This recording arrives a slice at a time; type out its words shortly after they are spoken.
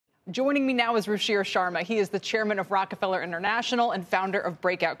Joining me now is Ruchir Sharma. He is the chairman of Rockefeller International and founder of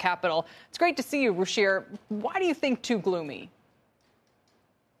Breakout Capital. It's great to see you, Ruchir. Why do you think too gloomy?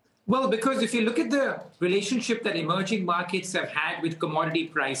 Well, because if you look at the relationship that emerging markets have had with commodity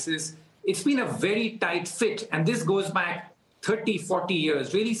prices, it's been a very tight fit. And this goes back 30, 40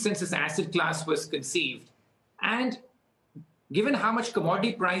 years, really since this asset class was conceived. And given how much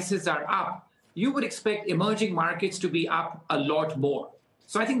commodity prices are up, you would expect emerging markets to be up a lot more.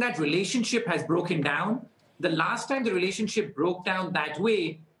 So I think that relationship has broken down. The last time the relationship broke down that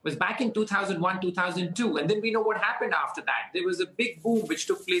way was back in 2001, 2002. And then we know what happened after that. There was a big boom which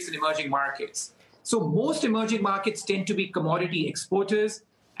took place in emerging markets. So most emerging markets tend to be commodity exporters.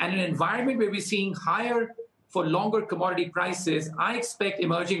 And in an environment where we're seeing higher for longer commodity prices, I expect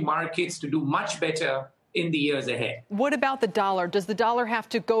emerging markets to do much better in the years ahead. What about the dollar? Does the dollar have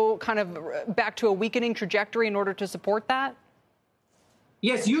to go kind of back to a weakening trajectory in order to support that?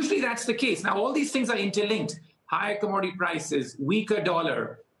 Yes, usually that's the case. Now, all these things are interlinked. Higher commodity prices, weaker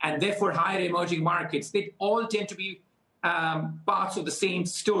dollar, and therefore higher emerging markets. They all tend to be parts of the same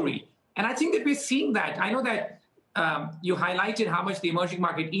story. And I think that we're seeing that. I know that you highlighted how much the emerging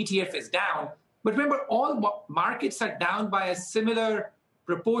market ETF is down. But remember, all markets are down by a similar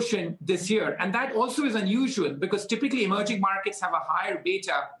proportion this year. And that also is unusual because typically emerging markets have a higher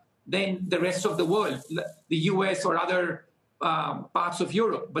beta than the rest of the world, the US or other parts of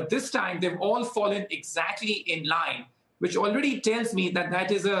Europe. But this time they've all fallen exactly in line, which already tells me that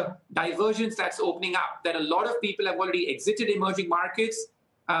that is a divergence that's opening up, that a lot of people have already exited emerging markets.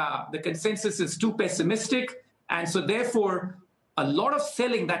 The consensus is too pessimistic. And so therefore, a lot of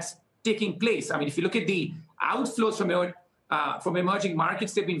selling that's taking place. I mean, if you look at the outflows from emerging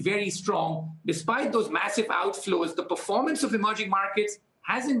markets, they've been very strong. Despite those massive outflows, the performance of emerging markets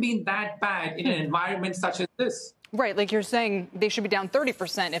hasn't been that bad in an environment such as this. Right, like you're saying, they should be down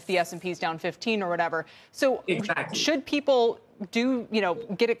 30% if the S&P is down 15 or whatever. So exactly. Should people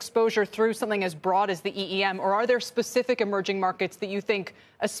get exposure through something as broad as the EEM, or are there specific emerging markets that you think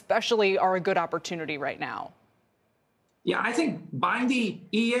especially are a good opportunity right now? Yeah, I think buying the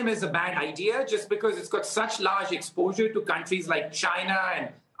EM is a bad idea just because it's got such large exposure to countries like China and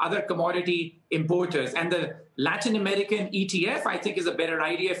other commodity importers. And the Latin American ETF, I think, is a better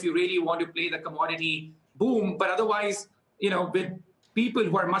idea if you really want to play the commodity boom. But otherwise, with people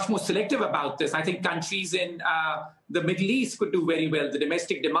who are much more selective about this, I think countries in the Middle East could do very well. The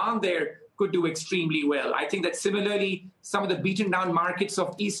domestic demand there could do extremely well. I think that similarly, some of the beaten down markets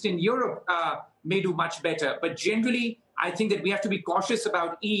of Eastern Europe may do much better. But generally, I think that we have to be cautious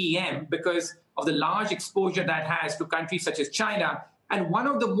about EEM because of the large exposure that has to countries such as China. And one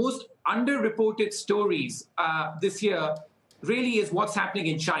of the most underreported stories this year really is what's happening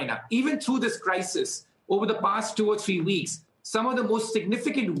in China. Even through this crisis, over the past 2 or 3 weeks, some of the most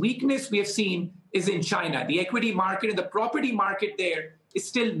significant weakness we have seen is in China. The equity market and the property market there is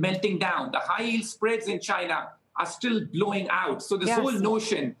still melting down. The high yield spreads in China are still blowing out. So this whole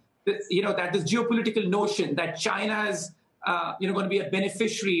notion that, that this geopolitical notion that China is, going to be a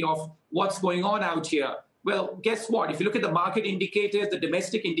beneficiary of what's going on out here. Well, guess what? If you look at the market indicators, the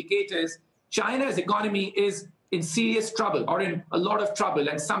domestic indicators, China's economy is in serious trouble or in a lot of trouble,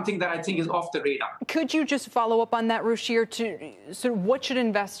 and something that I think is off the radar. Could you just follow up on that, Ruchir? So what should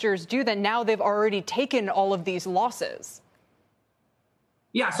investors do then now they've already taken all of these losses?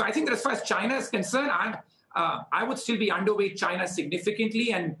 Yeah, so I think that as far as China is concerned, I would still be underweight China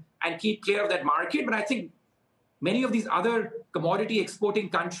significantly and keep clear of that market. But I think many of these other commodity exporting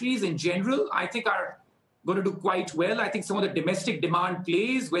countries in general, I think are going to do quite well. I think some of the domestic demand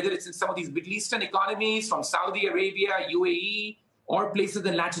plays, whether it's in some of these Middle Eastern economies from Saudi Arabia, UAE, or places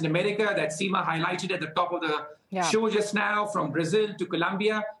in Latin America that Seema highlighted at the top of the show just now, from Brazil to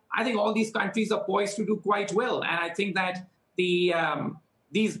Colombia, I think all these countries are poised to do quite well. And I think that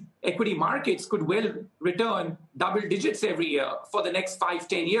these equity markets could well return double digits every year for the next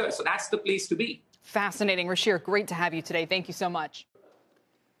 5-10 years. So that's the place to be. Fascinating. Ruchir, great to have you today. Thank you so much.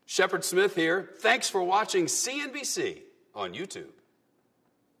 Shepard Smith here. Thanks for watching CNBC on YouTube.